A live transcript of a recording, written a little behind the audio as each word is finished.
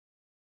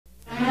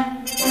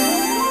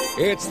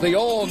It's the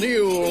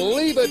all-new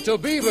Leave It to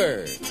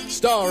Beaver,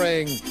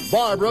 starring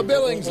Barbara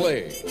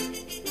Billingsley,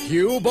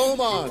 Hugh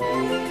Beaumont,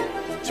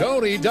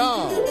 Tony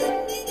Dow,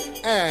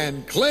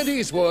 and Clint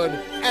Eastwood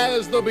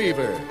as the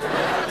Beaver.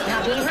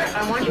 Now, Beaver,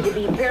 I want you to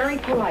be very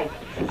polite.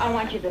 I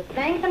want you to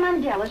thank the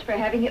Mandelas for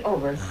having you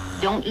over.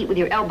 Don't eat with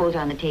your elbows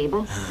on the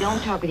table.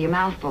 Don't talk with your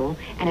mouth full.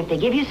 And if they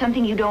give you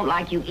something you don't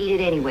like, you eat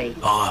it anyway.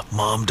 Oh,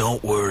 Mom,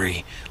 don't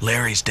worry.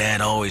 Larry's dad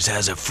always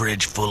has a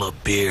fridge full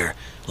of beer.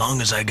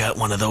 Long as I got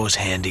one of those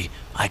handy,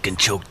 I can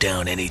choke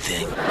down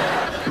anything.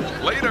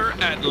 Later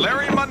at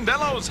Larry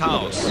Mondello's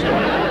house.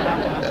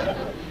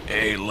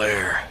 Hey,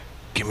 Lair,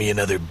 give me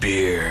another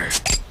beer.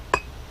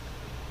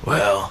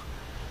 Well,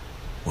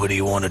 what do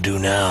you want to do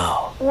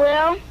now?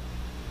 Well,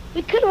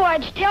 we could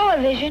watch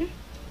television,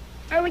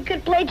 or we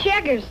could play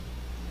checkers.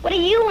 What do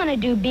you want to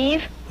do,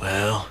 Beav?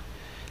 Well,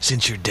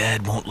 since your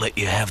dad won't let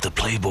you have the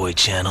Playboy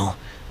channel,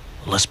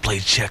 let's play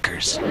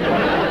checkers.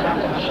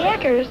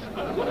 Checkers?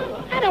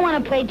 I don't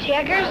want to play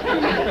checkers.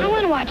 I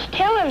want to watch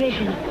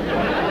television.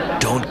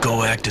 Don't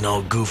go acting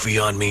all goofy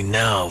on me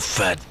now,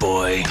 fat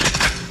boy.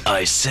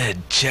 I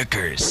said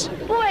checkers.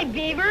 Boy,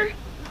 Beaver,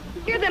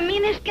 you're the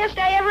meanest guest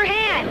I ever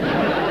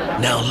had.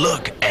 Now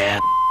look,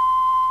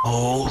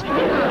 asshole.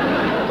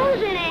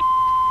 Who's an ass?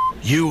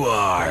 You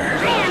are.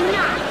 I am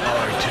not.